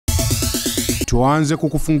Tuanze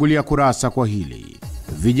kukufungulia kurasa kwa hili.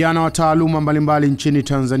 Vijana wa taaluma mbalimbali nchini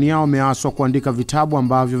Tanzania wameaswa kuandika vitabu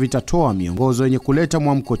ambavyo vitatoa miongozo yenye kuleta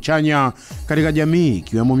mwamko chanya katika jamii,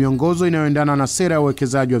 ikiwemo miongozo inayoendana na sera ya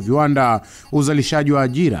uwekezaji wa viwanda, uzalishaji wa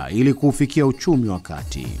ajira ili kuufikia uchumi wa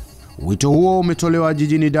kati. Wito huo umetolewa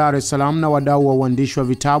jijini Dar es Salaam na wadau wa uandishi wa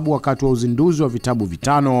vitabu wakati wa uzinduzi wa vitabu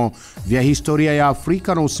 5 vya historia ya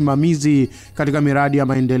Afrika na usimamizi katika miradi ya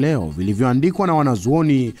maendeleo vilivyoandikwa na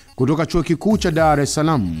wanazuoni kutoka Chuo Kikuu cha Dar es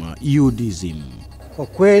Salaam UDSM. Kwa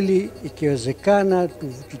kweli ikiwezekana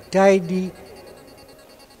tujitahidi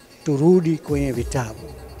turudi kwenye vitabu,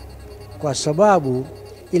 kwa sababu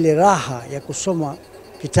ile raha ya kusoma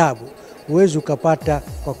kitabu huwezi ukapata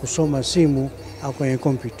kwa kusoma simu au kwenye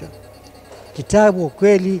kompyuta. Kitabu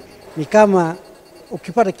kweli ni kama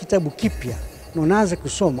ukipata kitabu kipya na unaanza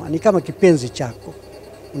kusoma, ni kama kipenzi chako,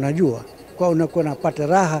 unajua, kwa unakuwa unapata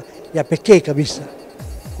raha ya pekee kabisa.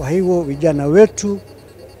 Kwa hivyo vijana wetu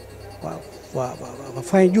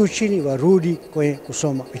wafanye juu chini, warudi kwenye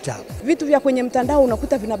kusoma vitabu. Vitu vya kwenye mtandao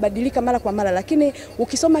unakuta vinabadilika mara kwa mara, lakini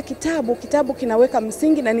ukisoma kitabu kinaweka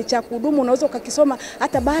msingi na ni cha kudumu, unaweza ukakisoma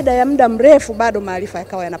hata baada ya muda mrefu bado maarifa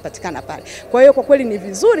yakawa yanapatikana pale. Kwa hiyo kwa kweli ni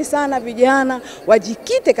vizuri sana vijana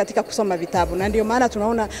wajikite katika kusoma vitabu, na ndio maana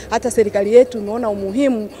tunaona hata serikali yetu imeona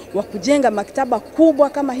umuhimu wa kujenga maktaba kubwa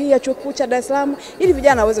kama hii ya Chuo Kikuu cha Dar es Salaam ili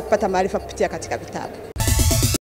vijana waweze kupata maarifa kupitia katika vitabu.